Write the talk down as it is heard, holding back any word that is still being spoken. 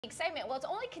Excitement. Well, it's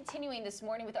only continuing this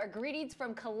morning with our greetings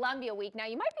from Columbia Week. Now,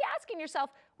 you might be asking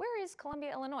yourself, where is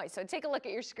Columbia, Illinois? So take a look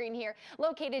at your screen here.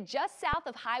 Located just south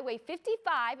of Highway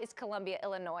 55 is Columbia,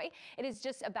 Illinois. It is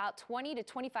just about 20 to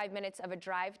 25 minutes of a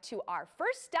drive to our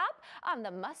first stop on the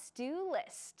must-do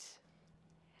list.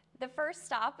 The first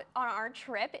stop on our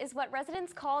trip is what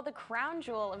residents call the crown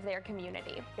jewel of their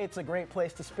community. It's a great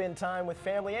place to spend time with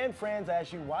family and friends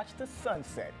as you watch the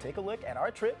sunset. Take a look at our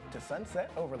trip to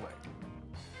Sunset Overlook.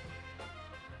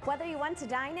 Whether you want to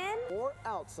dine in or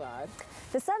outside,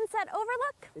 the Sunset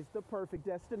Overlook is the perfect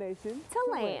destination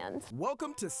to land.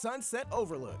 Welcome to Sunset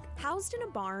Overlook. Housed in a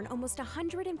barn almost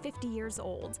 150 years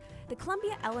old, the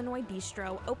Columbia, Illinois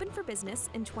Bistro opened for business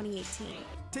in 2018.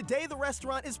 Today, the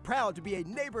restaurant is proud to be a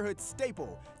neighborhood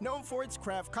staple, known for its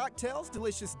craft cocktails,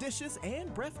 delicious dishes,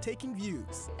 and breathtaking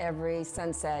views. Every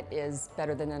sunset is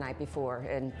better than the night before,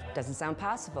 and doesn't sound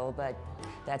possible, but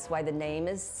that's why the name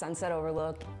is Sunset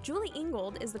Overlook. Julie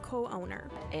Ingold is the co-owner.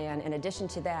 And in addition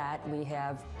to that, we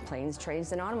have planes,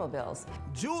 trains, and automobiles.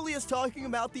 Julie is talking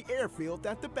about the airfield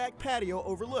that the back patio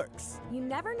overlooks. You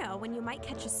never know when you might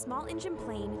catch a small engine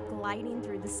plane gliding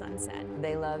through the sunset.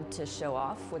 They love to show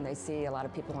off when they see a lot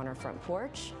of people on our front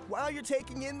porch. While you're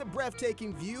taking in the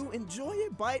breathtaking view, enjoy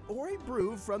a bite or a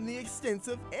brew from the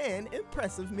extensive and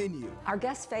impressive menu. Our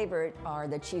guest favorite are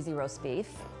the cheesy roast beef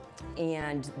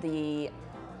and the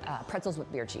pretzels with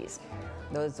beer cheese.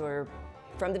 Those were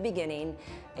from the beginning,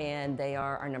 and they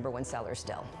are our #1 seller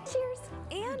still. Cheers!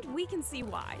 And we can see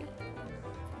why.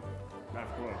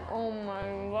 That's good. Oh my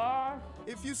God.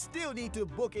 If you still need to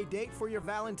book a date for your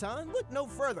Valentine, look no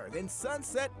further than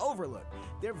Sunset Overlook.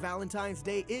 Their Valentine's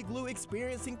Day igloo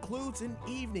experience includes an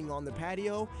evening on the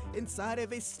patio inside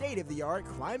of a state-of-the-art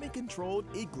climate-controlled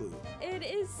igloo. It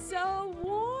is so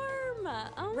warm.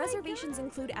 Oh, reservations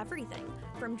include everything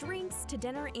from drinks to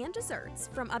dinner and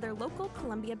desserts from other local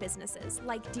Columbia businesses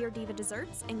like Dear Diva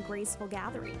Desserts and Graceful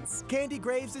Gatherings. Candy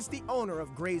Graves is the owner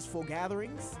of Graceful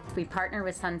Gatherings. We partner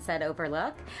with Sunset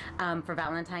Overlook for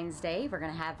Valentine's Day. We're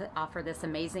going to offer this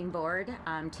amazing board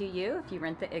to you if you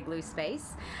rent the igloo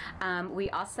space.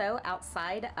 We also,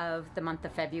 outside of the month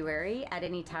of February, at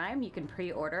any time, you can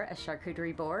pre-order a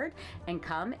charcuterie board and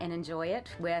come and enjoy it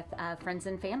with friends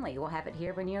and family. We'll have it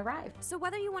here when you arrive. So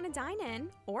whether you want to dine in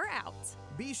or out,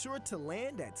 be sure to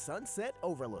land at Sunset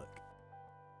Overlook.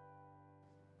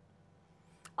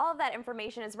 all of that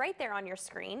information is right there on your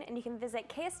screen, and you can visit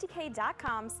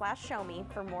kstk.com/showme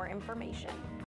for more information.